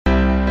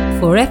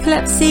For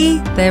epilepsy,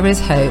 there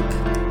is hope.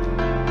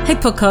 Hey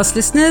podcast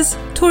listeners,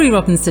 Tori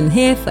Robinson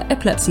here for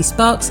Epilepsy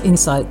Sparks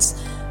Insights,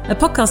 a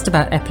podcast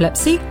about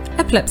epilepsy,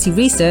 epilepsy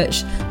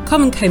research,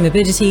 common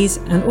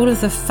comorbidities and all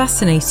of the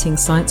fascinating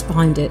science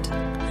behind it.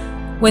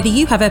 Whether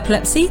you have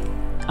epilepsy,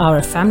 are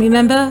a family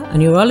member, a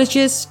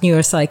neurologist,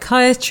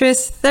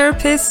 neuropsychiatrist,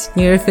 therapist,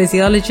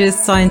 neurophysiologist,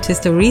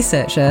 scientist or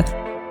researcher,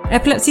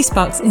 Epilepsy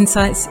Sparks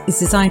Insights is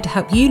designed to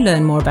help you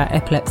learn more about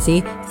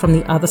epilepsy from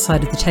the other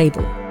side of the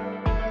table.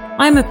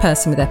 I'm a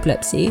person with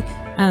epilepsy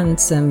and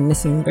some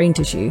missing brain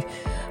tissue.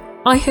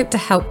 I hope to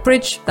help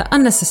bridge the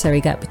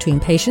unnecessary gap between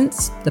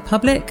patients, the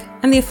public,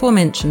 and the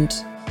aforementioned.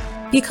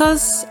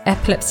 Because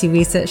epilepsy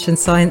research and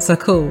science are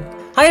cool.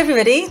 Hi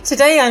everybody,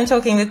 today I'm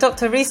talking with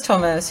Dr. Rhys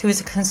Thomas, who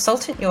is a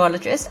consultant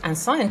neurologist and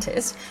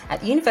scientist at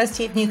the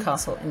University of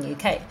Newcastle in the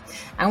UK.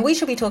 And we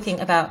shall be talking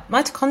about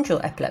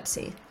mitochondrial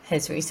epilepsy,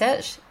 his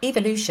research,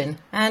 evolution,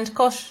 and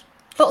gosh,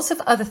 lots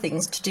of other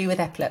things to do with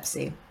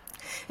epilepsy.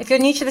 If you're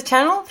new to the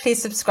channel, please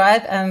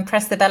subscribe and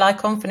press the bell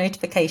icon for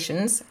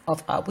notifications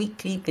of our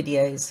weekly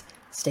videos.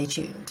 Stay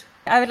tuned.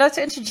 I would like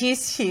to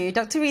introduce to you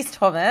Dr. Rhys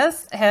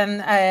Thomas,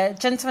 a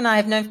gentleman I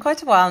have known for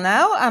quite a while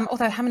now.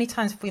 Although how many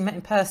times have we met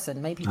in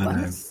person? Maybe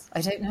once?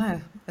 I don't know.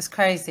 It's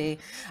crazy.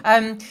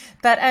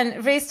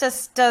 But Rhys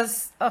just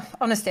does,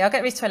 honestly, I'll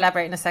get Rhys to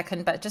elaborate in a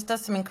second, but just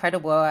does some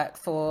incredible work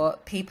for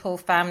people,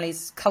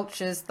 families,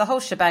 cultures, the whole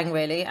shebang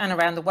really, and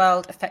around the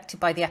world affected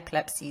by the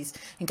epilepsies,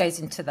 and goes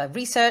into the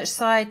research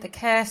side, the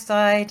care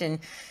side, and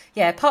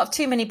yeah, part of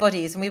too many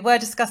bodies. And we were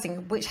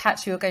discussing which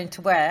hats you were going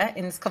to wear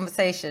in this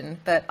conversation,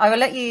 but I will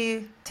let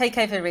you take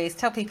over, Rhys.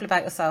 Tell people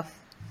about yourself.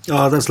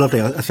 Oh, that's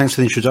lovely. Thanks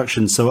for the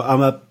introduction. So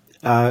I'm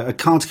a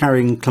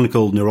card-carrying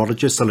clinical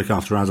neurologist. I look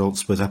after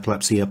adults with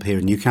epilepsy up here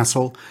in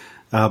Newcastle.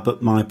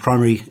 But my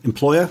primary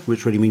employer,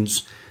 which really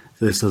means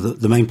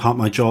the main part of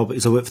my job,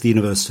 is I work for the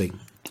university.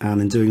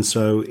 And in doing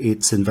so,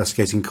 it's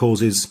investigating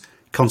causes,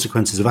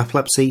 consequences of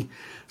epilepsy.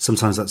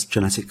 Sometimes that's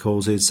genetic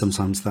causes,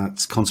 sometimes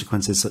that's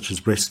consequences such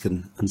as risk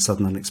and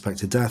sudden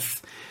unexpected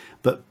death.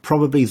 But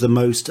probably the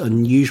most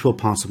unusual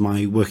part of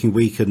my working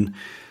week and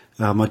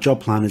my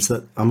job plan is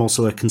that I'm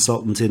also a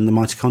consultant in the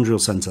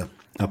Mitochondrial Centre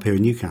up here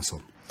in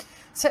Newcastle.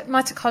 So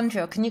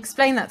mitochondrial, can you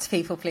explain that to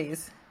people,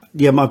 please?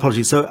 Yeah, my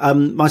apologies. So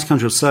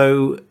mitochondrial.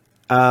 So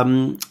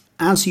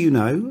as you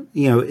know,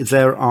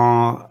 there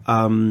are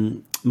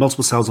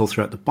multiple cells all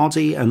throughout the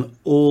body, and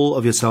all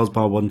of your cells,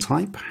 bar one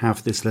type,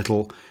 have this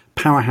little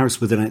powerhouse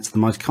within it, the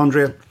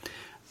mitochondria,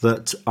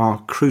 that are a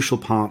crucial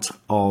part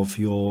of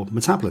your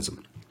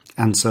metabolism.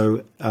 And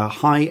so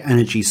high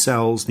energy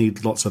cells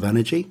need lots of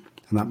energy,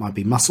 and that might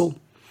be muscle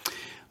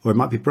or it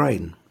might be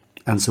brain.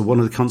 And so one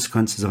of the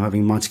consequences of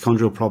having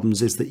mitochondrial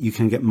problems is that you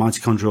can get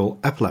mitochondrial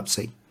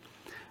epilepsy.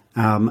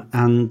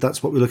 And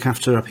that's what we look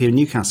after up here in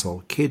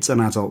Newcastle, kids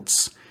and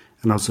adults.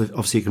 And also,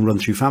 obviously, you can run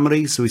through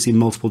families. So we see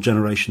multiple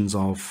generations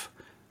of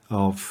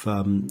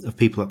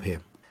people up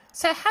here.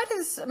 So how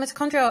does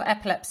mitochondrial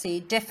epilepsy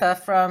differ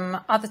from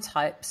other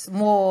types,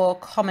 more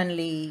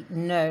commonly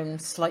known,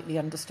 slightly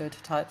understood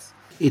types?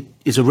 It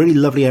is a really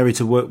lovely area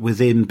to work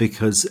within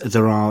because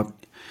there are,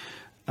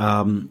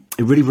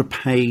 it really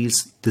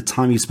repays the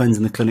time you spend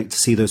in the clinic to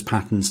see those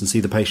patterns and see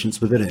the patients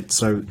within it.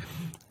 So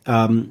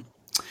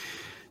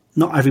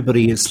not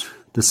everybody is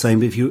the same.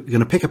 But if you're going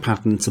to pick a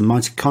pattern, so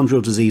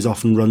mitochondrial disease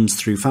often runs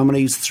through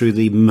families, through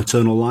the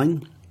maternal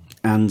line.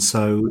 And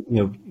so,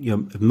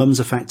 if mum's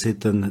affected,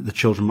 then the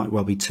children might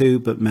well be too,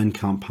 but men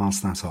can't pass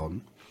that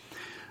on.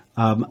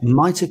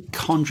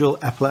 Mitochondrial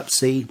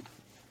epilepsy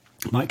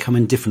might come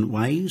in different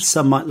ways.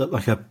 Some might look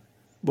like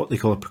what they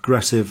call a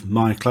progressive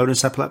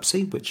myoclonus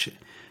epilepsy, which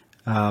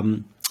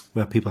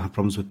where people have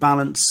problems with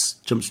balance,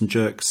 jumps and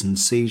jerks and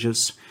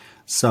seizures.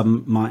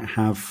 Some might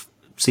have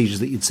seizures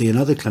that you'd see in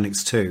other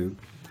clinics too,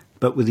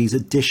 but with these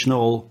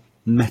additional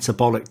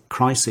metabolic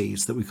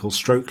crises that we call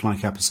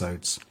stroke-like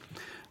episodes,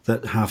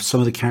 that have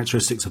some of the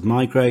characteristics of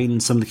migraine,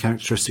 some of the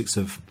characteristics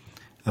of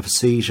a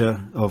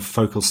seizure, of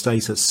focal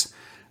status,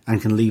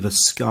 and can leave a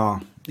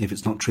scar if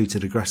it's not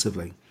treated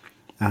aggressively.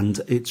 And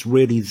it's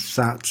really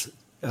that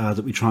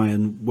we try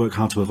and work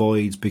hard to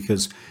avoid,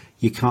 because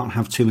you can't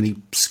have too many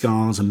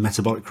scars and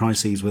metabolic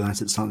crises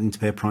without it starting to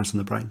pay a price on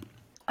the brain.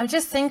 I'm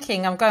just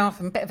thinking, I'm going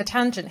off on a bit of a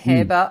tangent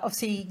here, but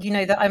obviously you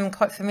know that I'm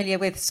quite familiar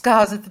with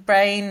scars of the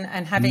brain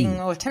and having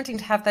or attempting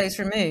to have those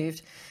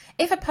removed.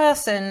 If a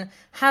person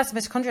has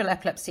mitochondrial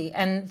epilepsy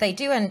and they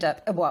do end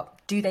up,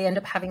 do they end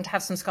up having to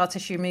have some scar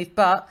tissue removed?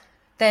 But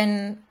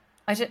then,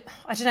 I don't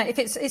know, if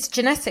it's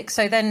genetic,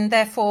 so then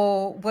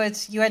therefore would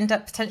you end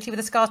up potentially with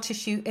a scar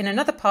tissue in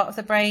another part of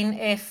the brain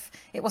if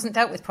it wasn't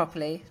dealt with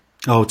properly?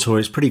 Oh, Tori,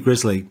 it's pretty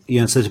grisly.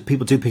 Yeah, so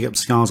people do pick up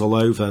scars all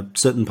over.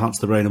 Certain parts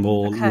of the brain are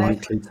more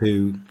likely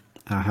to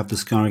have the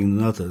scarring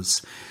than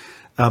others.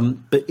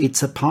 But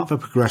it's a part of a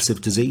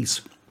progressive disease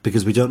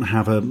because we don't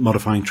have a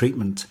modifying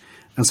treatment.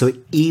 And so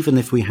even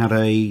if we had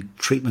a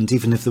treatment,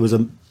 even if there was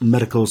a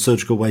medical or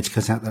surgical way to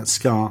cut out that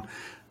scar,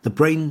 the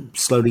brain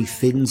slowly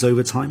thins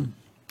over time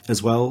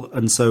as well.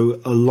 And so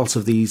a lot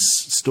of these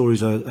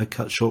stories are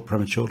cut short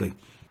prematurely.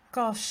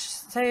 Gosh,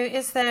 so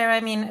is there,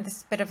 I mean, this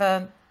is a bit of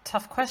a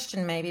tough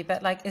question maybe,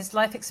 but like, is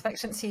life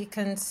expectancy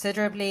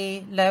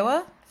considerably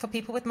lower for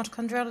people with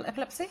mitochondrial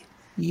epilepsy?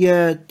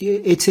 Yeah,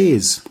 it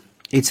is.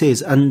 It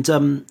is.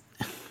 And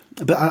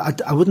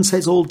but I wouldn't say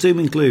it's all doom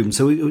and gloom.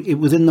 So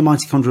within the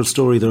mitochondrial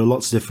story, there are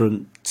lots of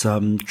different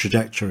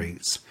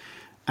trajectories.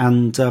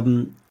 And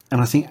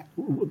I think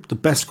the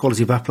best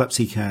quality of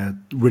epilepsy care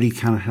really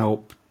can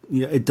help.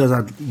 You know, it does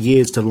add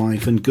years to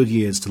life and good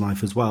years to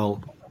life as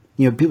well.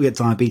 You know, people get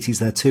diabetes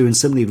there too, and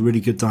similarly, really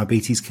good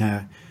diabetes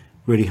care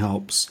really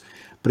helps.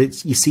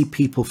 But you see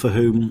people for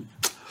whom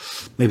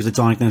maybe the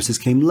diagnosis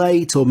came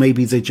late, or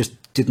maybe they just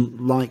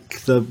didn't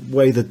like the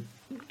way that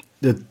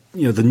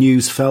the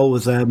news fell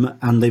with them,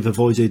 and they've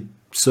avoided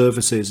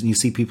services. And you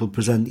see people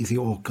present, you think,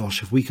 oh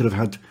gosh, if we could have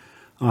had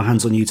our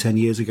hands on you 10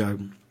 years ago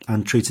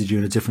and treated you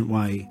in a different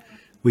way,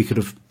 we could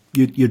have.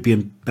 You'd be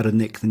in better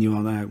nick than you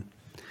are now.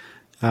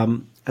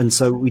 And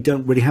so we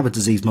don't really have a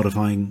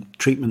disease-modifying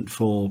treatment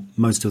for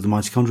most of the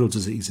mitochondrial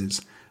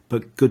diseases,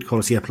 but good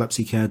quality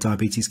epilepsy care,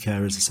 diabetes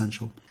care is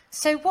essential.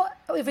 So what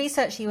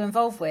research are you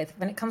involved with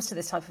when it comes to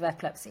this type of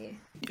epilepsy?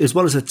 As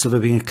well as sort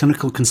of being a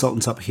clinical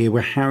consultant up here,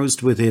 we're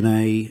housed within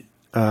a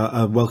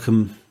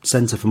Wellcome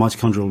Centre for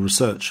Mitochondrial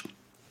Research.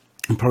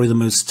 And probably the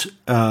most,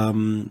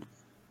 the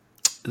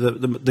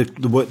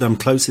work that I'm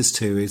closest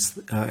to is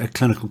a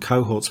clinical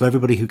cohort. So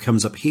everybody who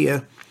comes up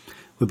here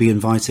would be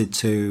invited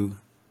to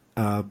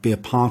be a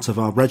part of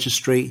our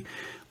registry,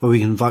 where we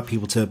can invite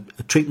people to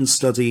treatment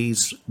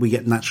studies. We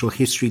get natural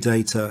history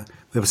data.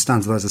 We have a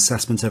standardized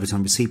assessment every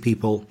time we see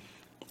people,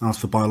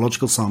 ask for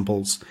biological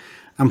samples,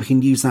 and we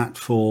can use that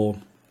for,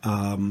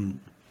 as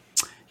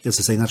I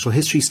say, natural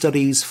history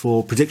studies,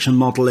 for prediction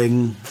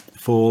modeling,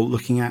 for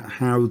looking at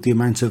how the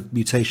amount of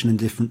mutation in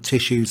different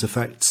tissues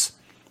affects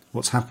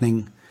what's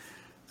happening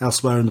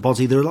elsewhere in the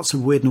body. There are lots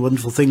of weird and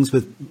wonderful things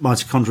with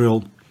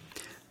mitochondrial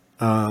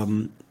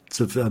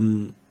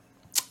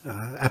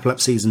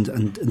epilepsies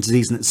and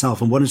disease in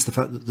itself. And one is the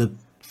fact that the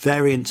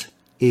variant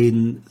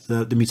in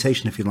the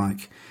mutation, if you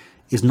like,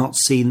 is not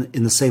seen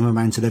in the same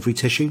amount in every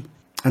tissue.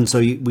 And so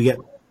we get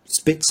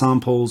spit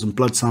samples and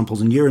blood samples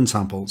and urine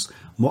samples.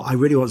 And what I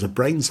really want is a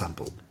brain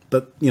sample.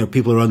 But,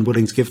 people are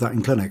unwilling to give that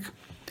in clinic.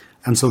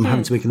 And so I'm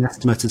having to make an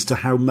estimate as to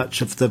how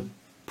much of the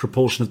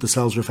proportion of the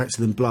cells are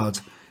affected in blood,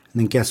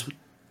 and then guess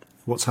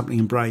what's happening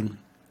in brain.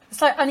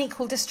 It's like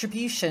unequal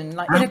distribution,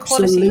 like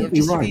inequality of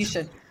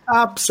distribution. Right.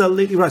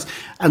 Absolutely right.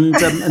 And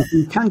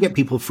you can get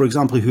people, for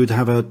example, who would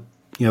have a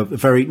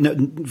very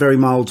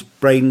mild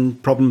brain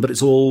problem, but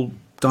it's all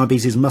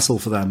diabetes muscle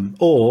for them,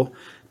 or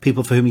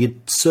people for whom you're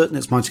certain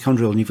it's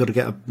mitochondrial and you've got to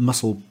get a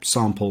muscle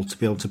sample to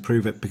be able to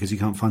prove it because you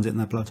can't find it in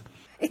their blood.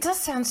 It does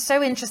sound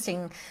so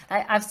interesting.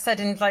 I've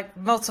said in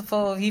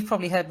multiple, you've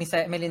probably heard me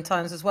say it a million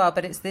times as well,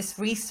 but it's this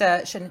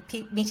research and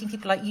meeting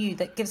people like you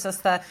that gives us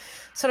the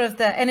sort of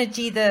the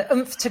energy, the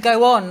oomph to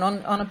go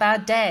on a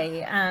bad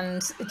day.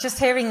 And just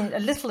hearing a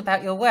little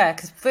about your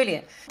work is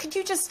brilliant. Could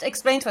you just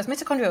explain to us,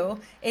 mitochondrial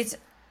is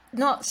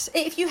not,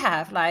 if you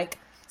have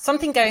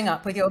something going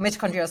up with your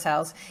mitochondrial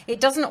cells, it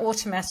doesn't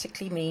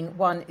automatically mean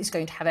one is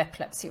going to have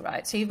epilepsy,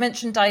 right? So you've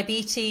mentioned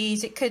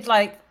diabetes. It could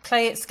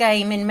play its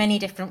game in many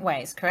different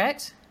ways,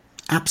 correct?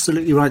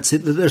 Absolutely right. So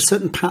there are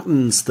certain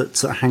patterns that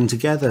hang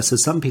together. So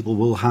some people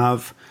will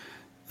have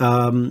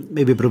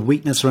maybe a bit of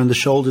weakness around the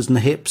shoulders and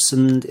the hips,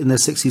 and in their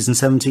 60s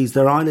and 70s,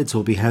 their eyelids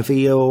will be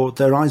heavy or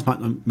their eyes might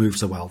not move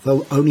so well.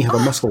 They'll only have a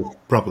muscle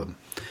problem.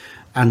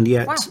 And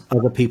yet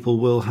other people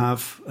will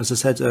have, as I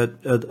said,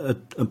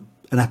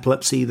 an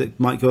epilepsy that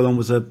might go along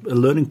with a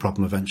learning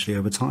problem eventually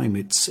over time.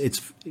 It's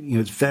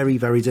very,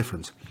 very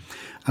different.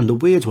 And the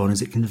weird one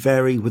is it can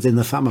vary within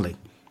the family.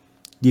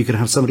 You can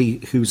have somebody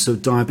who's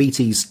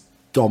diabetes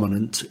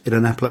dominant in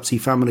an epilepsy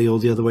family or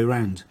the other way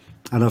around.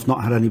 And I've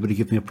not had anybody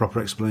give me a proper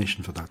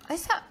explanation for that.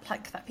 Is that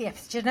that be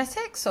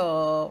epigenetics,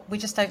 or we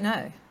just don't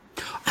know?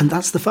 And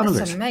that's the fun of it.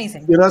 That's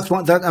amazing. That's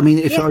what that. I mean,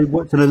 if I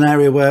worked in an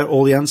area where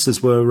all the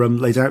answers were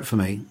laid out for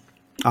me,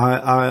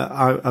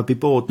 I'd be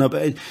bored. No,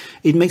 but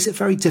it makes it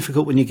very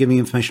difficult when you're giving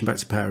information back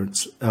to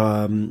parents,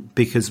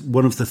 because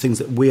one of the things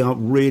that we are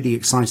really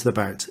excited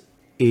about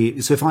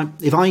is, so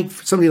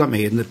if somebody like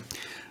me, a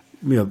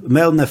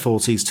male in their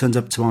 40s, turned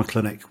up to our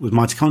clinic with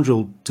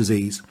mitochondrial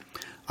disease,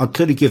 I'd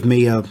clearly give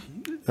me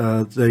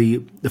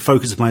the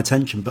focus of my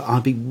attention, but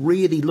I'd be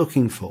really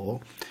looking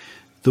for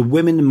the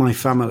women in my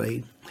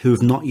family who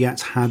have not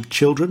yet had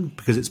children,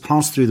 because it's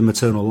passed through the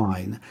maternal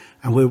line,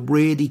 and we're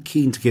really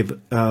keen to give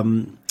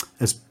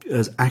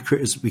as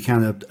accurate as we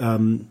can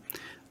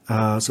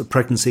sort of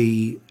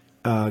pregnancy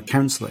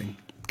counselling,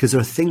 because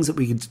there are things that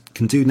we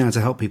can do now to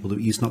help people that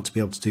we used not to be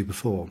able to do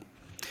before.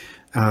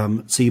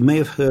 So you may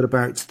have heard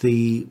about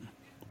the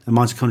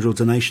mitochondrial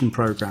donation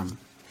program,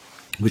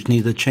 which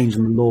needed a change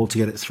in the law to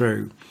get it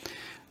through.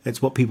 It's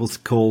what people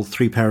call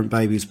three-parent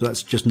babies, but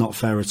that's just not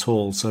fair at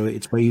all. So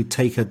it's where you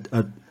take a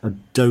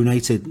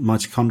donated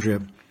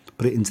mitochondria,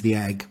 put it into the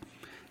egg,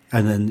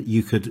 and then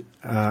you could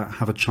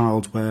have a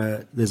child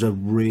where there's a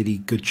really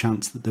good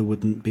chance that there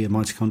wouldn't be a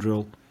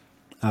mitochondrial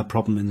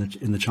problem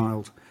in the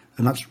child.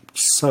 And that's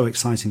so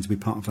exciting to be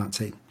part of that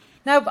team.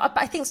 No, but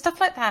I think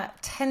stuff like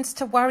that tends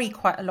to worry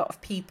quite a lot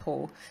of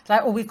people.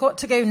 Like, oh, we've got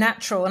to go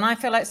natural. And I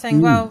feel like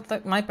saying, well,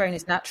 look, my brain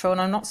is natural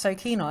and I'm not so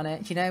keen on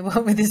it,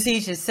 with the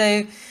seizures.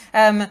 So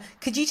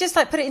could you just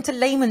put it into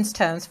layman's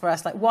terms for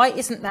us? Like, why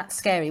isn't that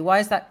scary? Why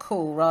is that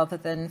cool rather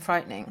than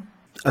frightening?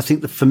 I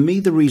think that for me,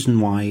 the reason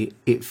why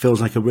it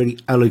feels like a really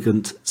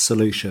elegant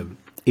solution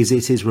is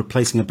it is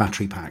replacing a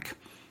battery pack.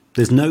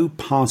 There's no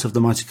part of the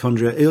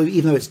mitochondria,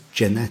 even though it's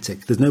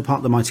genetic, there's no part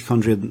of the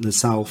mitochondria in the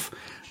self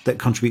that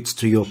contributes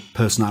to your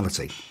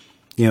personality.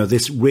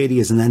 This really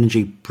is an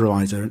energy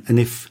provider. And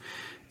if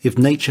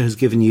nature has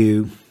given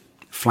you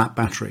flat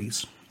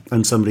batteries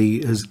and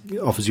somebody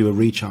offers you a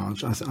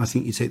recharge, I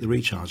think you take the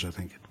recharge, I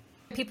think.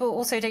 People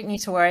also don't need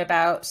to worry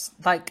about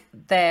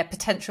their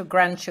potential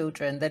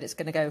grandchildren, that it's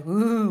going to go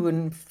ooh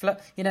and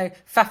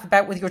faff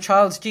about with your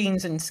child's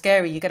genes and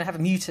scary. You're going to have a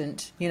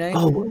mutant.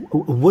 Oh,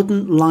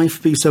 wouldn't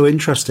life be so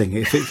interesting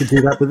if it could do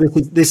that?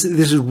 But this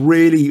is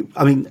really,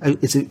 I mean,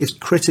 it's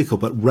critical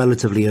but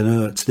relatively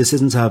inert. This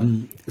isn't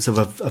sort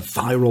of a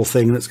viral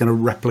thing that's going to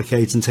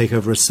replicate and take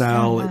over a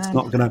cell. It's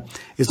not going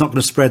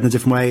to spread in a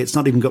different way. It's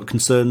not even got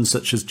concerns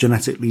such as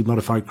genetically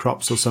modified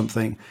crops or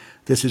something.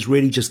 This is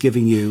really just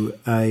giving you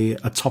a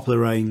top of the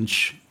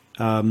range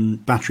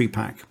battery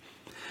pack,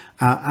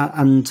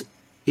 and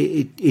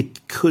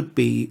it could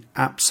be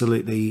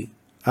absolutely.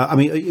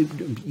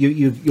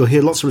 You'll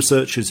hear lots of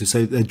researchers who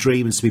say their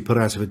dream is to be put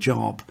out of a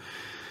job,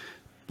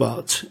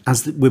 but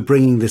as we're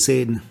bringing this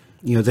in,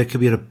 there could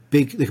be a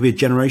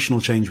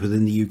generational change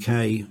within the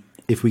UK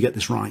if we get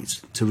this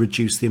right to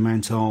reduce the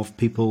amount of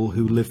people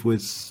who live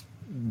with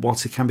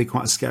what it can be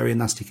quite a scary and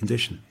nasty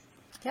condition.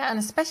 Yeah, and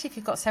especially if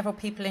you've got several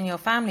people in your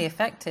family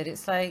affected,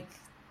 it's like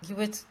you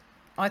would,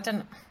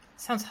 it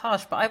sounds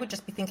harsh, but I would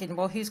just be thinking,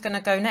 well, who's going to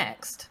go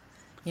next?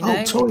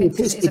 Totally.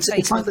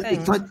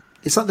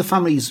 It's like the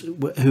families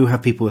who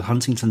have people with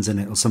Huntington's in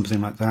it or something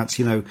like that.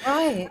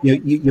 Right.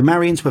 You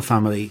marry into a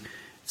family,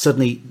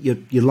 suddenly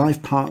your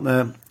life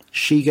partner,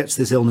 she gets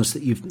this illness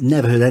that you've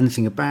never heard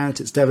anything about.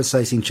 It's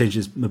devastating,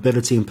 changes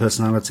mobility and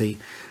personality.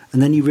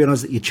 And then you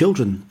realise that your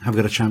children have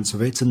got a chance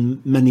of it,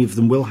 and many of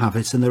them will have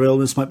it, and their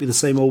illness might be the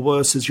same or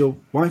worse as your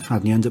wife had,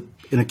 and you end up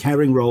in a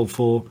caring role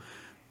for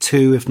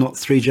 2, if not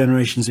 3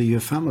 generations of your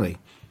family.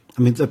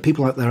 I mean, there are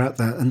people out there,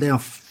 and they are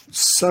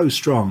so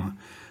strong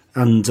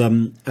and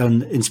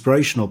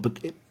inspirational, but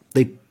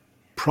they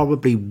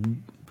probably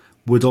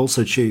would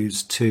also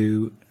choose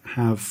to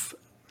have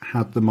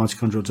had the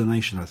mitochondrial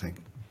donation, I think.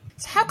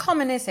 So how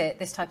common is it,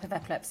 this type of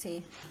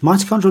epilepsy?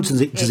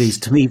 Mitochondrial disease,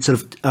 to me,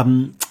 sort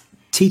of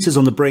teeters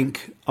on the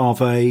brink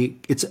of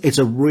it's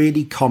a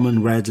really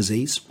common rare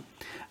disease.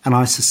 And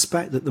I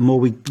suspect that the more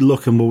we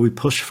look and more we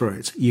push for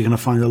it, you're going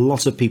to find a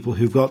lot of people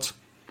who've got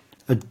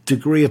a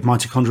degree of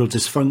mitochondrial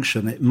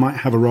dysfunction. It might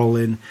have a role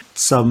in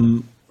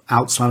some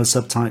Alzheimer's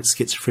subtypes,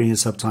 schizophrenia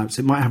subtypes.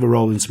 It might have a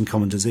role in some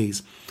common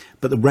disease.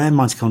 But the rare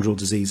mitochondrial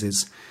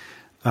diseases,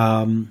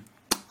 I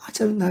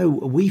don't know.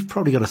 We've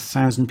probably got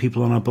 1,000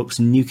 people on our books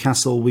in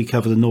Newcastle. We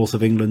cover the north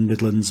of England,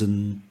 Midlands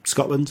and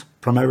Scotland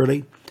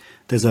primarily.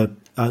 There's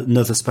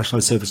another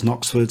specialised service in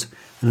Oxford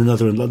and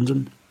another in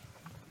London.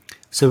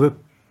 So we're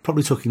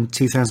probably talking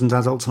 2,000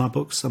 adults on our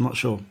books. I'm not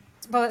sure.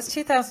 Well, it's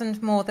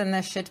 2,000 more than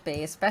there should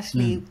be,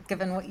 especially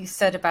given what you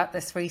said about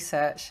this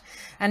research.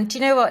 And do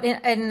you know what?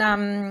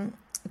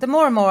 The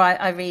more and more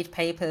I read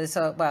papers,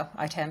 I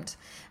attempt,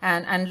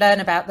 and learn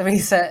about the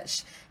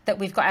research that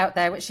we've got out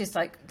there, which is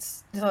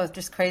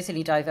just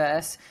crazily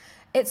diverse.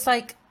 It's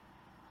like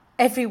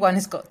everyone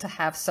has got to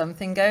have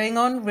something going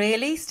on,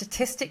 really,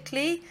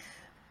 statistically.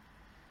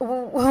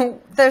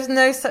 Well, there's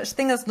no such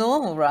thing as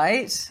normal,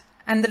 right?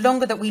 And the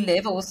longer that we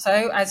live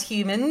also as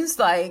humans,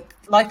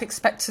 life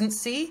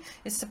expectancy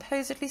is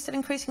supposedly still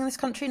increasing in this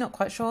country, not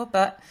quite sure.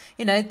 But,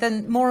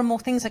 then more and more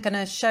things are going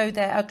to show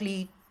their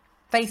ugly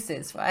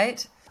faces,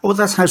 right? Well,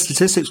 that's how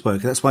statistics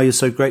work. That's why you're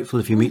so grateful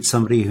if you meet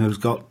somebody who's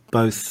got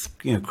both,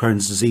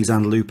 Crohn's disease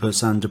and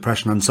lupus and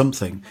depression and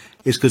something.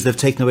 It's because they've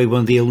taken away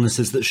one of the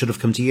illnesses that should have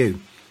come to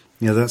you.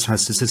 That's how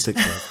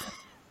statistics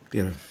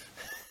work.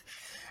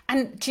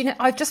 And do you know,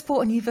 I've just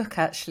bought a new book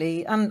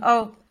actually, and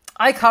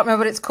I can't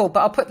remember what it's called,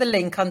 but I'll put the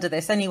link under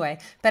this anyway.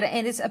 But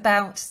it is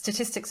about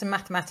statistics and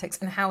mathematics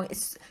and how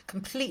it's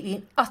completely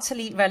and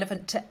utterly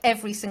relevant to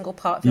every single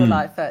part of your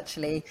life,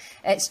 virtually.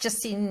 It's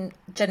just seen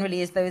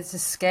generally as though it's a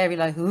scary,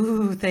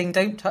 ooh thing,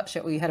 don't touch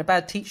it, or you had a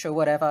bad teacher or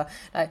whatever.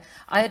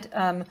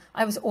 I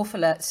was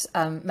awful at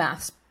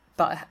maths,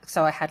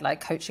 so I had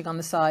coaching on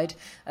the side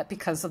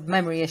because of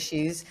memory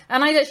issues,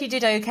 and I actually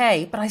did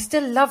okay, but I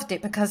still loved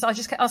it because I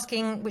just kept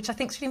asking, which I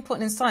think is really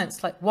important in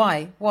science,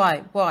 why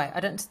I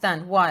don't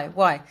understand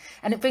why,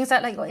 and it brings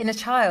out your inner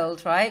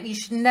child, right? You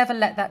should never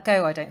let that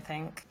go, I don't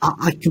think.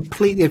 I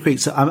completely agree.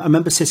 So I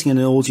remember sitting in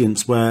an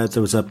audience where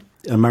there was an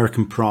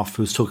American prof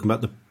who was talking about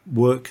the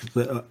work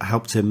that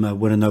helped him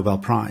win a Nobel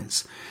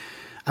Prize,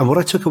 and what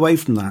I took away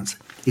from that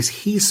is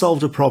he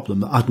solved a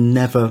problem that I'd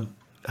never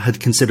had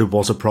considered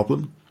was a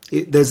problem.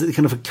 There's a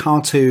kind of a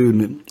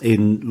cartoon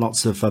in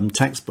lots of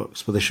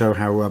textbooks where they show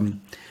how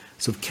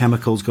sort of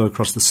chemicals go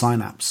across the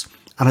synapse.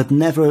 And I'd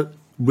never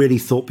really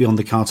thought beyond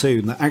the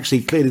cartoon that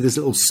actually clearly this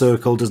little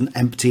circle doesn't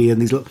empty,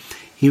 and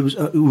he was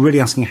really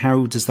asking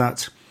how does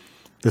that,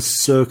 the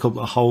circle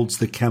that holds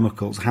the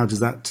chemicals, how does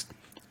that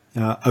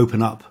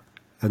open up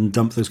and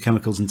dump those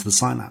chemicals into the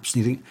synapse?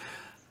 And you think,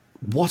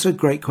 what a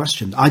great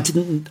question. I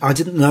didn't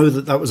know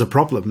that was a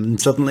problem, and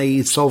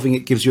suddenly solving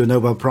it gives you a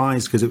Nobel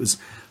Prize because it was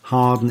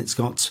hard and it's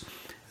got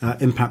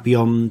impact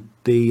beyond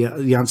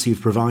the answer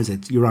you've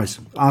provided. You're right.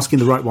 Asking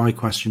the right why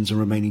questions and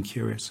remaining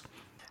curious.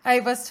 I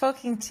was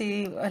talking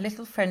to a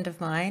little friend of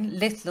mine,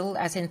 little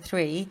as in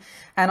 3,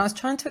 and I was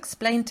trying to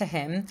explain to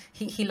him,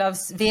 he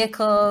loves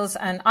vehicles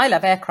and I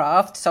love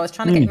aircraft, so I was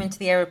trying to get him into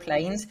the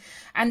aeroplanes,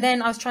 and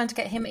then I was trying to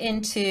get him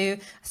into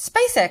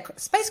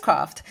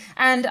spacecraft,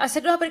 and I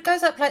said, no, but it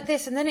goes up like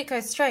this and then it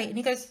goes straight, and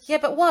he goes, yeah,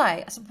 but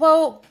why? I said,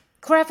 well,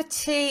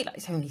 gravity, like,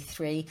 it's only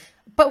 3,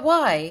 but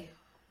why?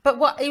 But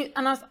what?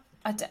 And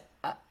I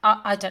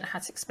don't know how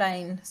to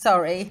explain,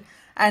 sorry.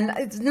 And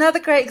it's another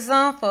great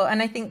example,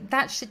 and I think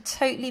that should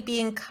totally be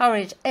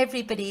encouraged.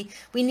 Everybody,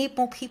 we need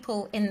more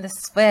people in the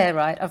sphere,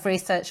 right, of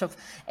research, of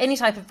any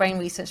type of brain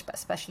research, but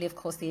especially, of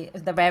course, the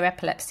rare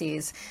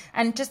epilepsies.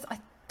 And just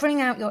bring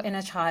out your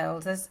inner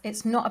child.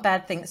 It's not a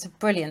bad thing. It's a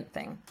brilliant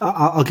thing.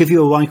 I'll give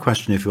you a why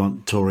question if you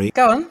want, Tori.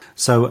 Go on.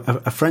 So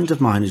a friend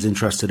of mine is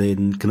interested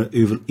in kind of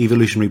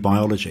evolutionary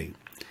biology.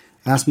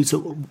 Asked me, so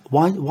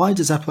why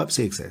does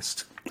epilepsy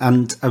exist?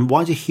 And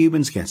why do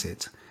humans get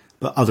it,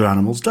 but other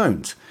animals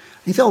don't?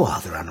 And you thought, well,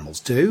 other animals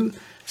do.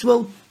 So,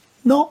 well,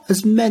 not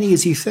as many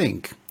as you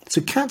think. So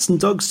cats and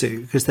dogs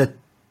do, because they're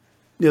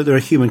a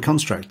human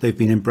construct. They've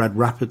been inbred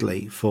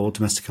rapidly for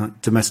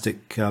domestic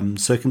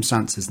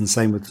circumstances, and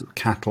same with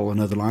cattle and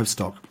other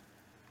livestock.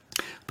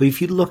 But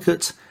if you look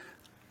at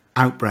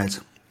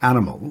outbred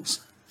animals,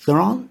 there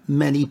aren't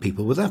many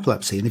people with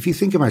epilepsy. And if you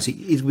think about it,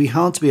 it'd be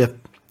hard to be a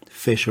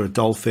fish or a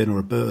dolphin or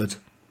a bird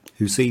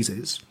who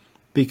seizes,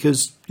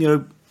 because,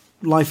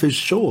 life is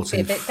short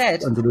under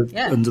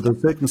the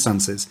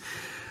circumstances.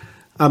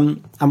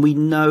 And we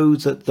know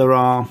that there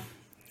are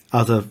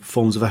other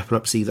forms of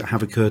epilepsy that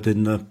have occurred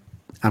in the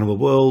animal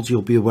world.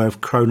 You'll be aware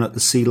of Cronut,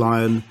 the sea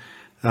lion.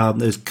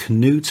 There's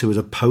Canute, who is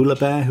a polar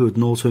bear who had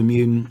an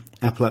autoimmune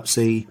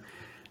epilepsy.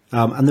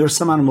 And there are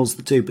some animals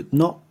that do, but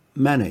not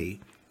many.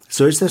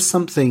 So is there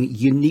something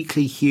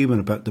uniquely human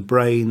about the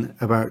brain,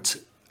 about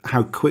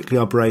how quickly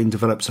our brain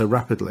develops so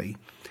rapidly,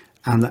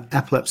 and that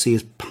epilepsy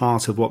is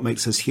part of what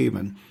makes us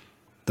human?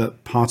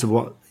 That part of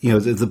what,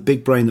 the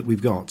big brain that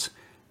we've got,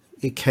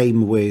 it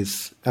came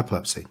with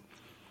epilepsy.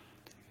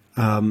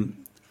 And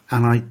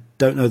I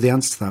don't know the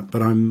answer to that,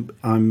 but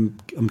I'm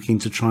keen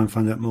to try and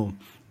find out more.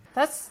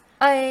 That's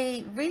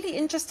a really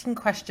interesting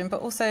question,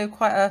 but also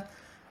quite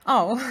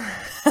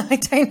I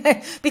don't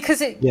know,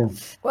 because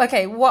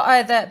okay, what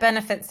are the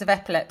benefits of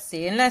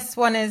epilepsy? Unless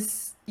one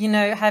is,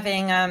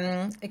 having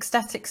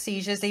ecstatic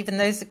seizures, even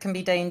those that can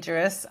be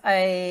dangerous.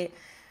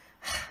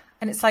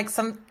 And it's like,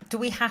 do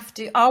we have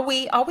to? Are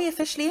we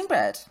officially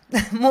inbred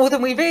more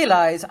than we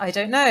realise? I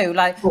don't know.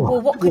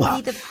 What could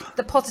be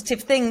the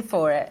positive thing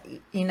for it?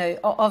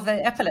 Of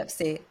the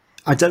epilepsy.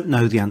 I don't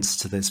know the answer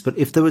to this, but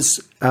if there was,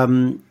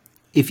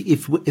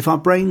 if our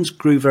brains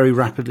grew very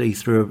rapidly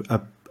through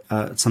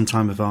some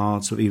time of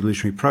our sort of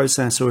evolutionary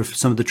process, or if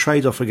some of the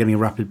trade-off for getting a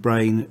rapid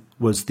brain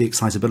was the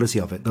excitability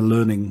of it, the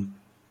learning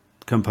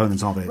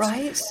component of it,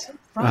 right.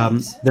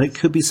 Then it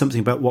could be something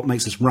about what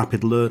makes us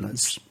rapid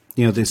learners.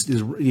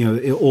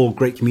 All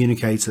great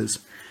communicators,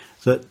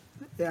 that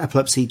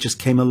epilepsy just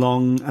came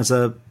along as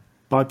a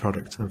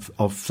byproduct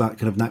of that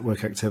kind of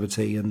network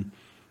activity, and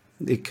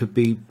it could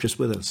be just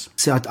with us.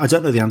 See, I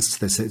don't know the answer to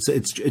this.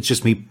 It's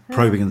just me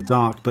probing in the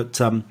dark, but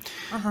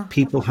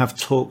people have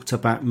talked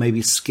about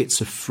maybe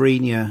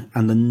schizophrenia,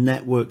 and the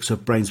networks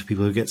of brains for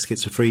people who get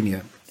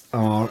schizophrenia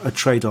are a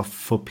trade-off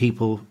for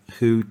people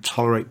who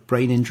tolerate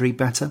brain injury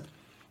better.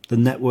 The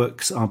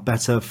networks are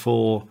better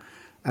for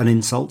an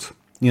insult,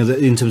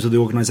 in terms of the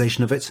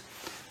organisation of it.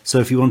 So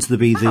if you wanted to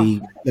be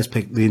let's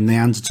pick the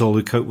Neanderthal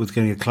who coped with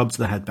getting a club to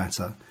the head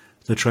better,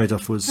 the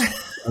trade-off was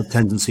a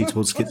tendency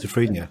towards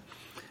schizophrenia.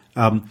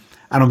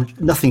 And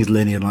nothing is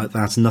linear like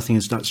that, and nothing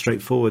is that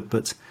straightforward.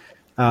 But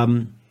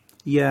I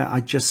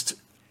just,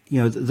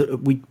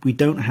 we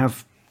don't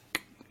have,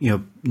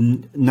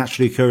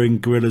 naturally occurring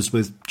gorillas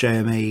with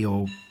JME,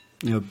 or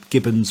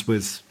gibbons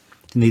with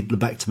need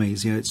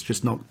lobectomies. It's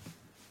just not,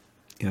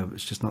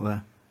 it's just not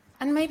there.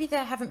 And maybe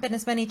there haven't been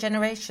as many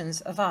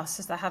generations of us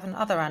as there have in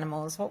other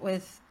animals. What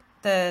with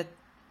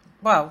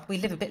we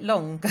live a bit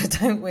longer,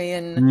 don't we?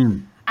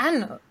 And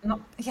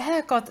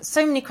God,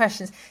 so many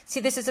questions.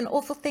 See, this is an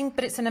awful thing,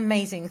 but it's an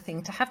amazing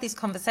thing to have these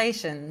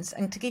conversations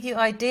and to give you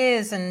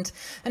ideas, and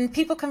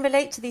people can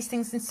relate to these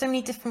things in so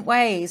many different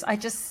ways.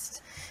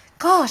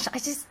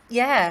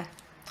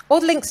 All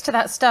the links to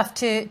that stuff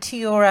to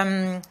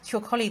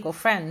your colleague or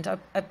friend.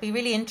 I'd be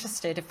really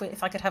interested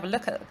if I could have a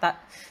look at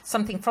that,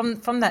 something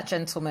from that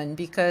gentleman,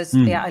 because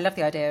I love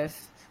the idea of,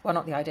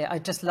 not the idea, I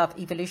just love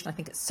evolution. I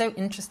think it's so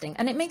interesting,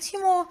 and it makes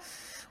you more,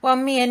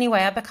 me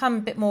anyway, I become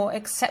a bit more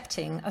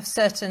accepting of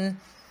certain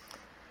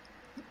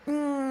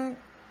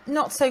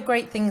not so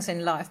great things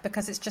in life,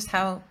 because it's just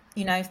how,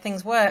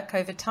 things work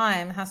over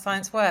time, how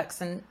science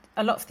works, and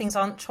a lot of things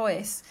aren't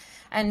choice.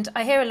 And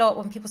I hear a lot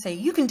when people say,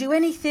 you can do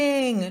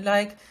anything,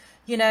 like,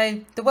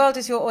 the world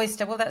is your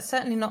oyster. Well, that's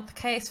certainly not the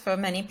case for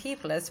many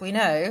people, as we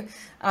know.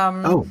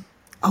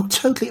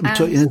 Totally. In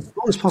the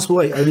smallest possible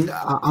way. I mean,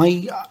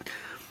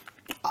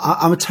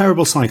 I'm a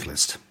terrible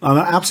cyclist. I'm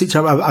an absolute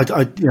terrible.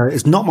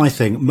 It's not my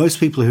thing.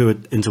 Most people who are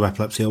into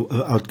epilepsy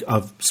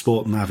are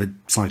sport and avid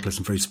cyclists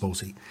and very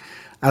sporty.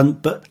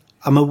 But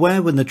I'm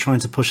aware when they're trying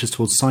to push us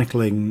towards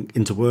cycling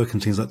into work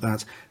and things like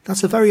that,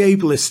 that's a very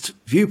ableist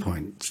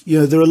viewpoint.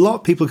 There are a lot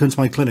of people who come to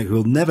my clinic who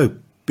will never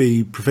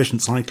be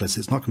proficient cyclists.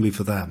 It's not going to be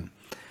for them.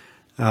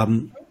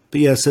 But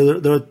yeah, so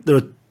there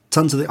are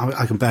tons of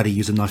I can barely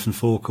use a knife and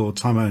fork or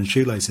tie my own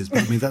shoelaces.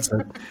 But I mean, that's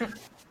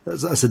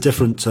a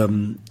different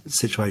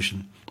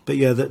situation. But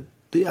yeah,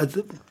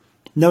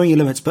 knowing your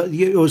limits. But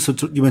you also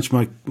you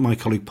mentioned my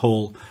colleague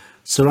Paul.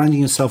 Surrounding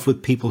yourself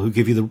with people who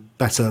give you the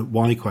better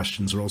why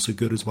questions are also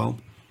good as well,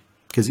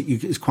 because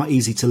it's quite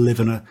easy to live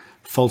in a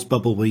false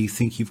bubble where you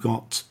think you've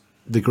got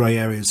the grey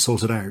areas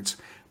sorted out,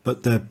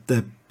 but there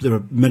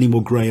are many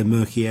more grey and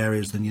murky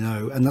areas than you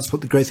know. And that's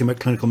what the great thing about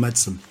clinical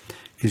medicine,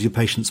 because your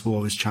patients will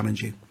always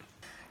challenge you.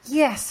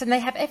 Yes, and they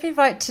have every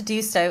right to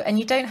do so. And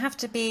you don't have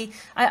to be...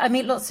 I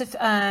meet lots of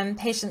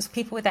patients,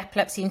 people with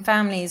epilepsy and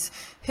families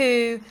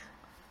who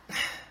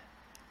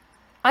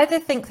either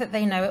think that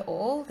they know it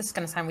all, this is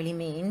going to sound really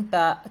mean,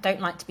 but don't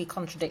like to be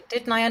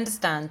contradicted. And I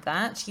understand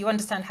that. You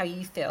understand how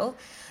you feel.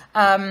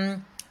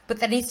 But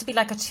there needs to be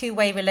like a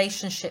two-way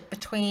relationship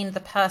between the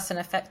person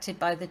affected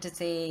by the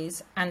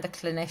disease and the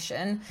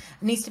clinician.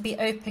 It needs to be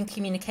open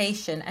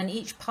communication, and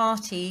each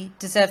party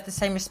deserves the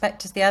same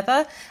respect as the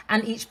other.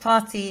 And each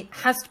party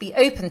has to be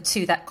open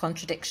to that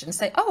contradiction.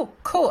 Say, oh,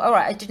 cool. All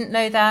right. I didn't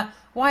know that.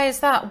 Why is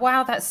that?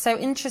 Wow, that's so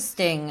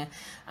interesting.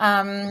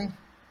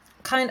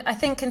 I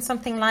think in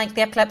something like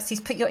the epilepsies,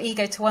 put your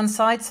ego to one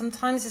side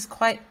sometimes is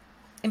quite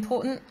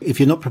important. If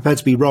you're not prepared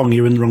to be wrong,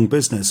 you're in the wrong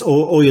business,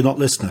 or you're not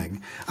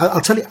listening. I'll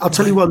tell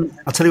you one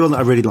that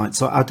I really liked.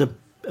 So I had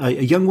a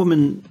young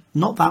woman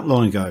not that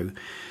long ago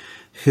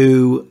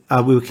who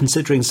we were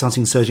considering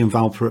starting sodium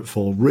valproate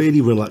for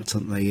really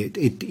reluctantly.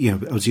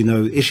 As you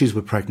know, issues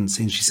with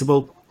pregnancy, and she said,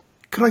 "Well,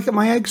 could I get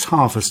my eggs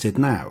harvested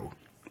now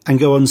and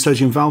go on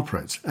sodium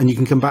valproate, and you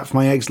can come back for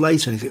my eggs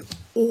later?" And you think,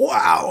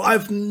 wow,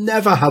 I've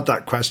never had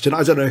that question.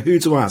 I don't know who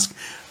to ask,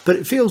 but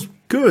it feels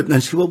good.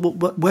 And she said,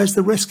 well, where's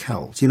the risk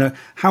held?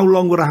 How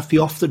long would I have to be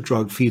off the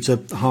drug for you to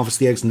harvest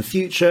the eggs in the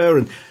future?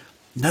 And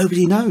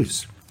nobody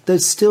knows.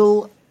 There's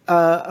still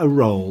a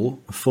role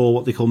for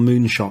what they call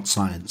moonshot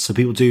science. So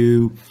people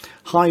do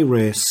high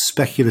risk,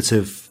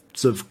 speculative,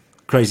 sort of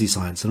crazy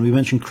science. And we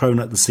mentioned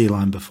Cronut the sea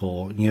lion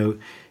before.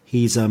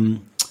 He's a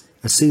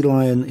sea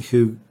lion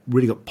who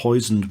really got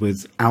poisoned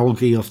with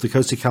algae off the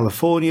coast of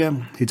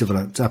California. He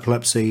developed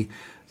epilepsy.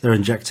 They're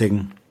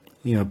injecting,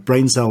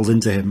 brain cells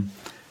into him,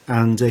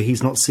 and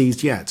he's not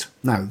seized yet.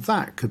 Now,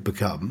 that could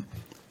become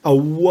a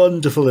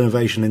wonderful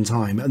innovation in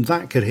time, and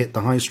that could hit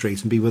the high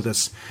street and be with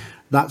us.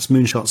 That's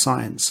moonshot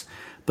science.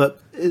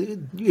 But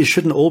it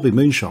shouldn't all be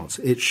moonshot.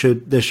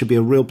 There should be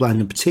a real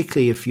blend, and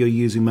particularly if you're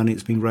using money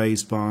that's being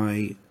raised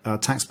by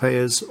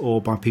taxpayers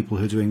or by people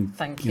who are doing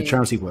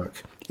charity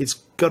work. It's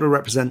got to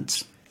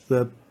represent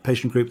the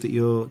patient group that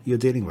you're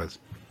dealing with.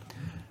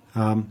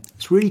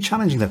 It's really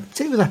challenging, though,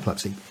 particularly with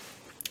epilepsy,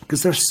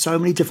 because there are so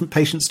many different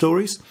patient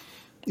stories.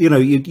 You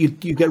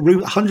get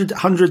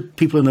 100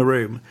 people in a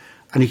room,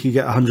 and you can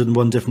get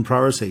 101 different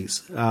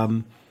priorities.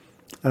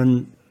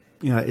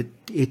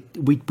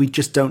 We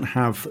just don't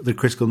have the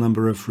critical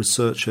number of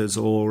researchers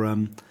or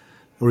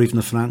even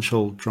the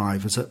financial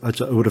drive. As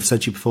I would have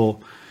said to you before,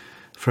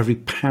 for every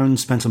pound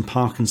spent on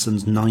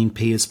Parkinson's,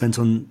 9p is spent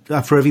on.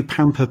 For every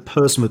pound per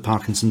person with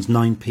Parkinson's,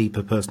 9p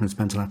per person is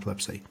spent on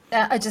epilepsy.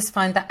 I just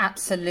find that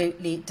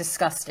absolutely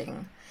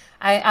disgusting.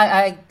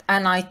 I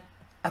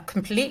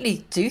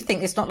completely do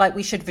think it's not like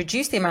we should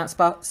reduce the amount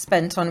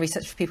spent on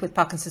research for people with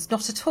Parkinson's.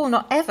 Not at all,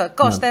 not ever.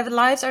 Gosh, their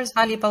lives are as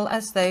valuable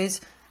as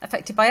those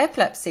affected by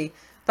epilepsy.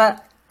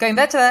 But going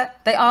back to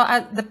that,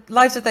 the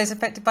lives of those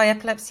affected by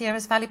epilepsy are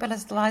as valuable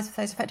as the lives of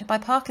those affected by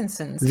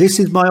Parkinson's. This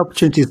is my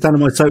opportunity to stand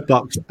on my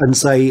soapbox and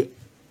say,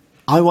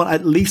 I want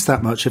at least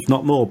that much, if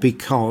not more,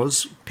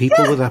 because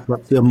people with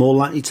epilepsy are more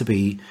likely to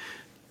be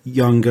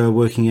younger,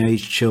 working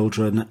age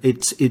children.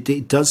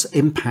 It does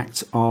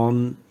impact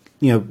on,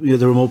 there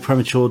are more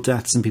premature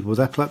deaths in people with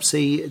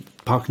epilepsy.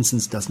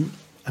 Parkinson's doesn't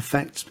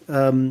affect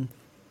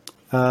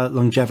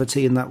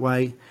longevity in that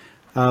way.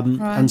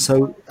 Right. And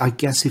so I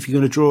guess if you're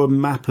going to draw a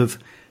map of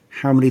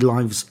how many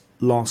lives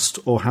lost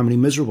or how many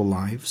miserable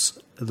lives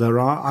there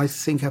are, I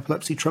think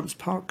epilepsy trumps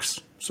Parks.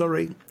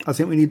 Sorry, I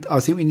think we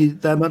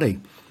need their money.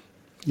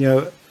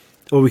 Or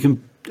we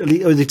can,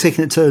 or they're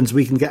taking it turns.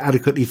 We can get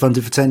adequately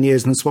funded for 10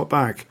 years and then swap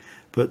back.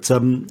 But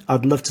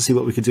I'd love to see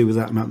what we could do with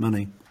that amount of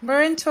money.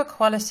 We're into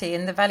equality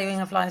and the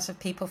valuing of lives of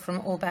people from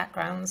all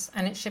backgrounds,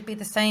 and it should be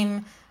the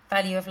same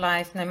value of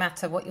life, no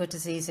matter what your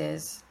disease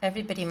is.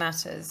 Everybody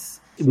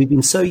matters. We've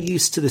been so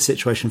used to this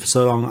situation for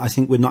so long. I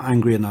think we're not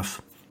angry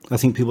enough. I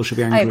think people should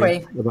be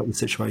angry about the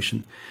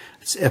situation.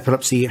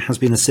 Epilepsy has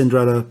been a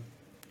Cinderella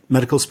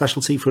medical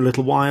specialty for a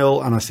little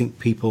while, and I think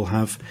people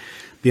have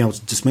been able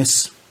to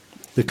dismiss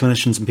the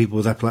clinicians and people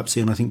with epilepsy,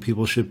 and I think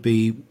people should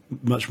be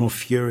much more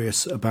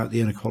furious about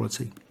the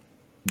inequality.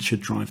 It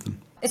should drive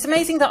them. It's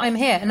amazing that I'm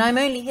here, and I'm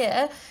only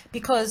here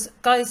because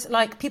guys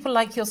like people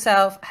like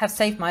yourself have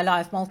saved my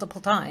life multiple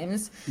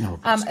times.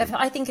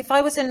 I think if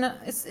I was in,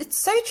 it's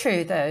so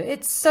true though.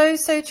 It's so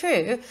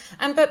true.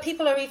 But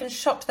people are even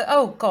shocked that,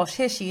 oh gosh,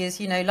 here she is,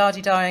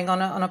 la-di-daing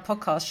on a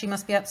podcast. She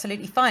must be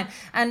absolutely fine.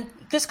 And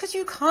just because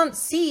you can't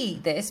see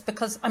this,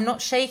 because I'm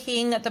not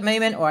shaking at the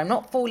moment, or I'm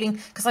not falling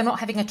because I'm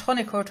not having a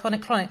tonic or a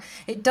tonic-clonic,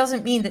 it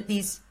doesn't mean that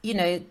these,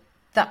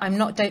 that I'm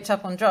not doped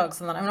up on drugs,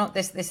 and that I'm not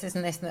this,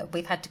 and that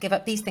we've had to give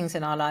up these things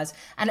in our lives.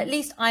 And at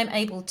least I'm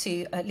able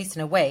to, at least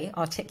in a way,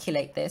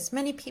 articulate this.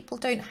 Many people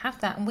don't have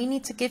that, and we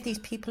need to give these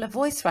people a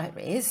voice, right,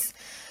 Riz?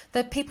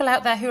 The people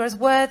out there who are as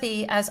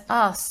worthy as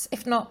us,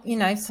 if not,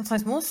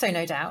 sometimes more so,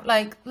 no doubt,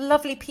 like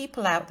lovely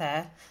people out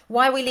there.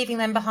 Why are we leaving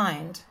them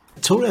behind?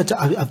 Tori,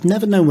 I've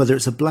never known whether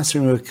it's a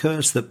blessing or a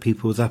curse that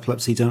people with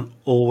epilepsy don't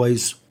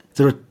always...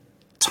 There are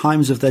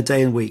times of their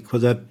day and week where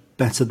they're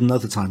better than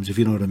other times, if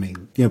you know what I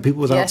mean.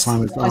 People with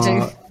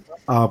Alzheimer's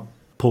are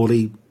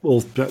poorly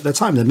all their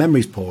time. Their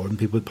memory's poor, and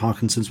people with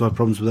Parkinson's will have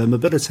problems with their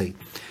mobility.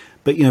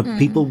 But,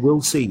 people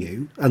will see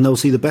you, and they'll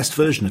see the best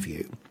version of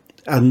you.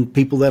 And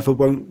people therefore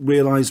won't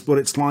realise what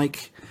it's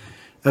like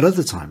at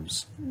other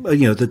times,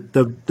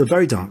 the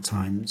very dark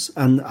times.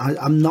 And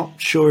I'm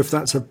not sure if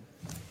that's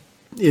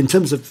in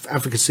terms of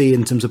advocacy,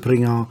 in terms of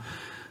putting our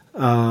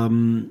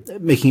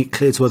making it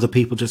clear to other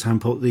people just how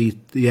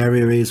important the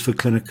area is for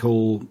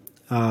clinical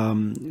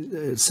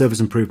service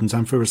improvement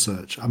and for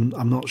research.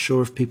 I'm not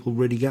sure if people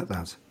really get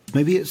that.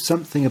 Maybe it's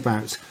something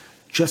about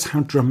just how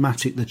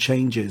dramatic the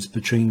change is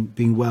between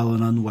being well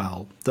and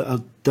unwell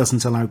that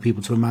doesn't allow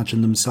people to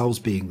imagine themselves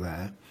being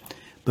there.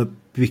 But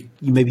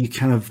maybe you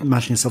kind of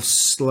imagine yourself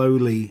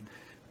slowly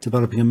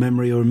developing a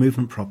memory or a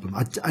movement problem.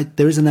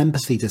 There is an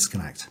empathy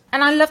disconnect.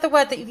 And I love the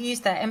word that you've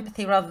used there,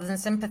 empathy rather than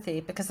sympathy,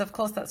 because of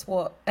course that's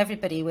what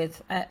everybody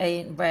with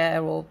a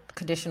rare or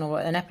condition or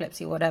an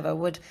epilepsy or whatever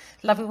would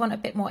love. We want a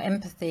bit more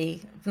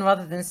empathy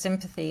rather than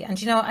sympathy. And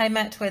I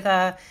met with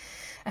a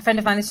friend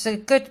of mine,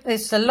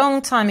 it's a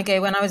long time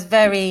ago when I was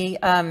very,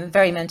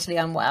 very mentally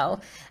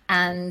unwell.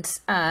 And,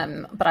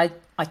 but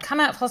I'd come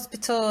out of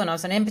hospital and I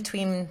was an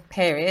in-between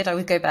period. I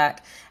would go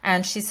back,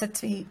 and she said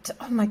to me,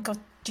 oh my God,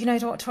 do you know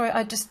what, Tori?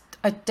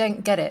 I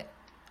don't get it.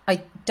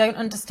 I don't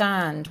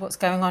understand what's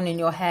going on in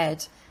your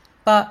head,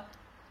 but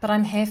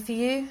I'm here for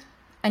you,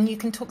 and you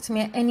can talk to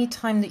me at any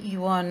time that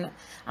you want,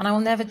 and I will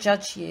never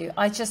judge you.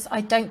 I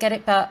don't get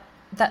it, but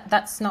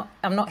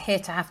I'm not here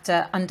to have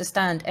to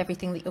understand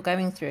everything that you're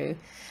going through.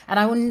 And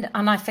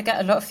I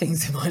forget a lot of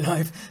things in my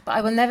life, but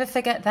I will never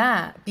forget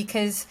that,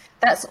 because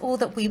that's all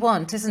that we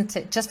want, isn't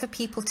it? Just for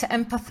people to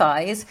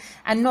empathize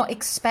and not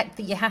expect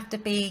that you have to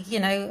be,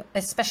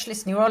 a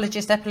specialist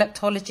neurologist,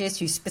 epileptologist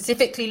who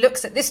specifically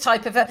looks at this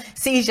type of a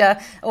seizure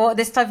or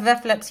this type of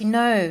epilepsy.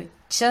 No,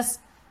 just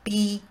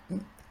be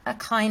a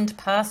kind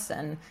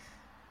person.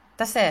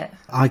 That's it.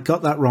 I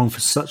got that wrong for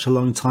such a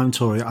long time,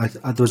 Tori.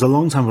 There was a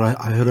long time where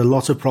I heard a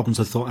lot of problems.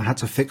 I thought I had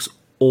to fix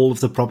all of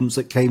the problems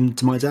that came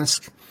to my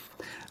desk,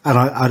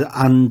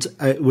 and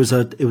it was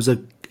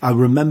a. I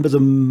remember the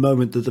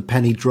moment that the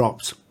penny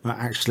dropped.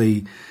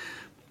 Actually,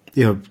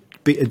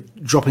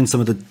 dropping some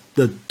of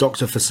the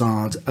doctor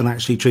facade and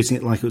actually treating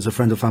it like it was a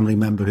friend or family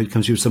member who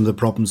comes to you with some of the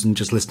problems, and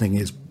just listening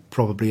is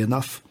probably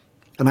enough.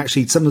 And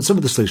actually, some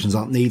of the solutions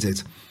aren't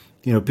needed.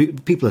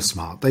 People are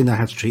smart. They know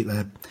how to treat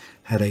their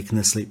headache and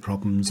their sleep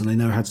problems, and they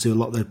know how to do a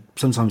lot.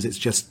 Sometimes it's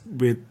just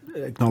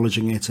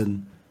acknowledging it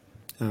and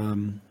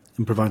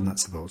providing that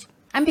support.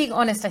 And being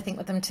honest, I think,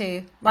 with them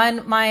too.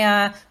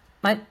 My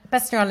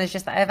best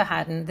neurologist that I ever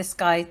had, and this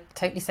guy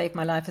totally saved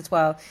my life as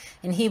well,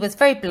 and he was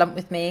very blunt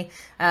with me.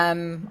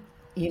 I'm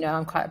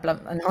quite a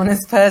blunt and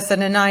honest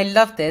person, and I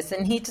love this.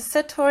 And he just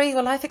said, Tori,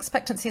 your life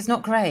expectancy is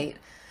not great.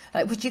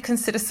 Like, would you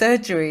consider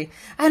surgery?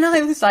 And I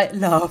was like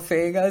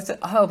laughing. I was like,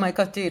 oh my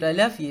God, dude, I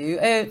love you.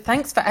 Oh,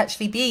 thanks for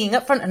actually being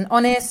upfront and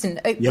honest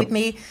and open with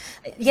me.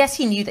 Yes,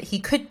 he knew that he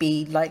could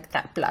be like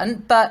that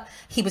blunt, but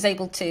he was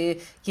able to,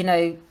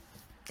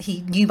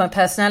 he knew my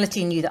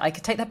personality and knew that I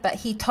could take that, but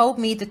he told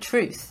me the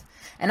truth.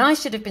 And I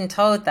should have been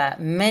told that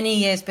many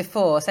years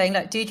before, saying,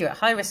 like, dude, you're at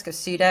high risk of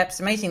SUDEP.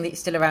 It's amazing that you're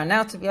still around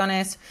now, to be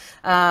honest,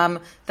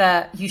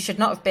 that you should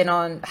not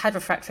have had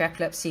refractory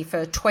epilepsy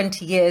for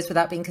 20 years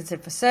without being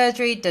considered for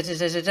surgery,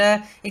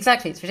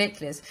 Exactly, it's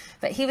ridiculous.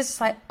 But he was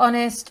just like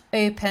honest,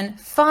 open,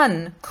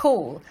 fun,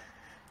 cool.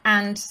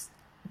 And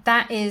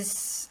that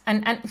is,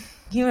 and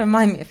you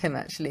remind me of him,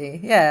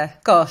 actually. Yeah,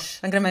 gosh,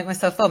 I'm going to make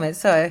myself vomit,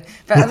 sorry.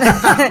 But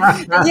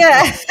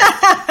yeah.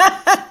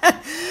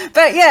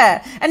 But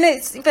yeah, and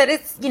it's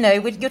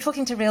you're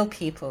talking to real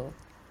people,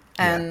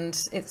 and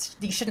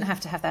you shouldn't have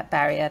to have that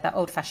barrier, that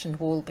old-fashioned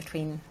wall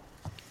between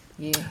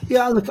you?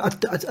 Yeah, look,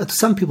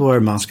 some people wear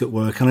a mask at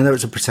work, and I know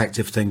it's a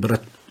protective thing,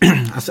 but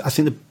I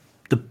think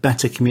the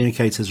better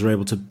communicators are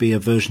able to be a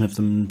version of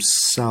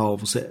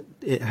themselves.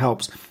 It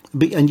helps.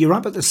 And you're right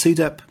about the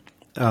SUDEP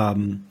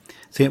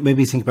thing.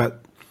 Maybe think about,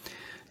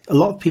 a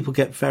lot of people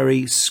get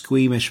very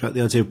squeamish about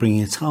the idea of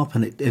bringing it up,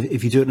 and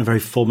if you do it in a very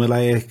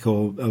formulaic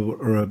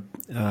or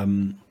a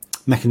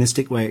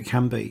mechanistic way, it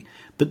can be.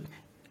 But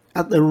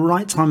at the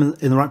right time,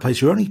 in the right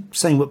place, you're only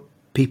saying what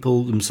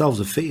people themselves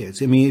have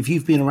feared. I mean, if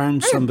you've been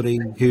around somebody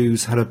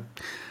who's had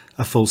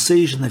a full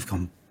seizure and they've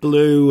gone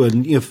blue,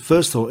 and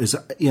first thought is,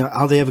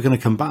 are they ever going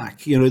to come back?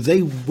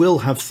 They will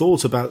have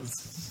thought about,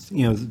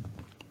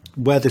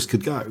 where this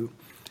could go,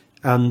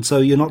 and so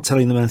you're not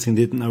telling them anything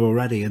they didn't know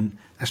already. And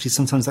actually,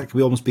 sometimes that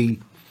can almost be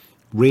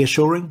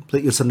reassuring,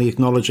 that you're suddenly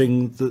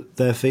acknowledging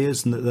their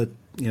fears and that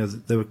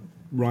they're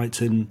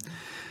right in.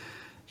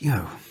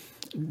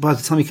 By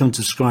the time you come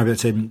to describe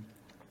it in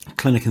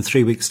clinic in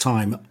 3 weeks'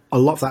 time, a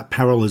lot of that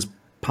peril is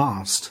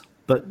past.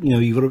 But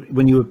you've got to,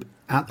 when you're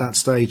at that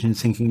stage and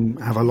thinking,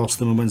 "Have I lost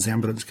them? And when's the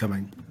ambulance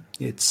coming?"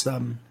 It's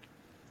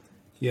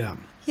Yeah.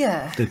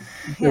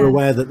 They're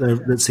aware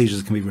that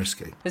seizures can be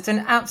risky. It's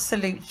an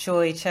absolute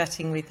joy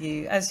chatting with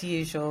you as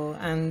usual,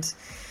 and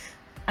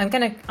I'm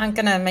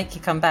gonna make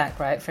you come back,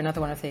 right, for another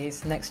one of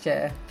these next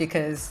year,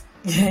 because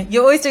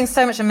you're always doing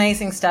so much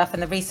amazing stuff,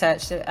 and the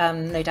research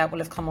no doubt will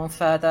have come on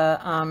further.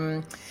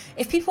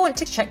 If people want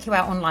to check you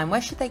out online,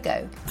 where should they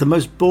go? The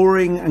most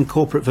boring and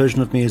corporate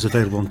version of me is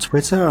available on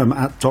Twitter. I'm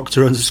at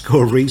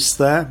Dr_Rees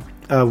there,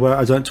 where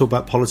I don't talk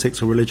about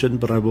politics or religion,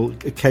 but I will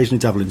occasionally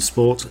dabble in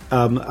sport.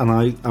 And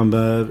I'm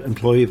an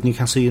employee of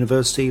Newcastle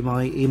University.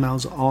 My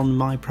email's on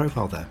my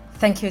profile there.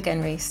 Thank you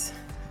again, Rees.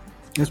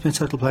 It's been a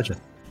total pleasure.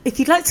 If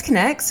you'd like to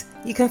connect,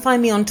 you can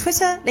find me on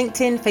Twitter,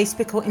 LinkedIn,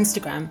 Facebook or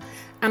Instagram.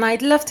 And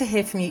I'd love to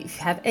hear from you if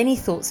you have any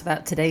thoughts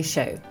about today's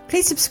show.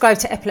 Please subscribe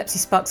to Epilepsy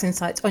Sparks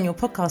Insights on your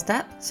podcast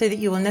app so that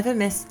you will never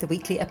miss the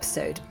weekly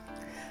episode.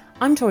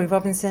 I'm Tori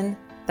Robinson.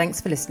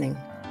 Thanks for listening.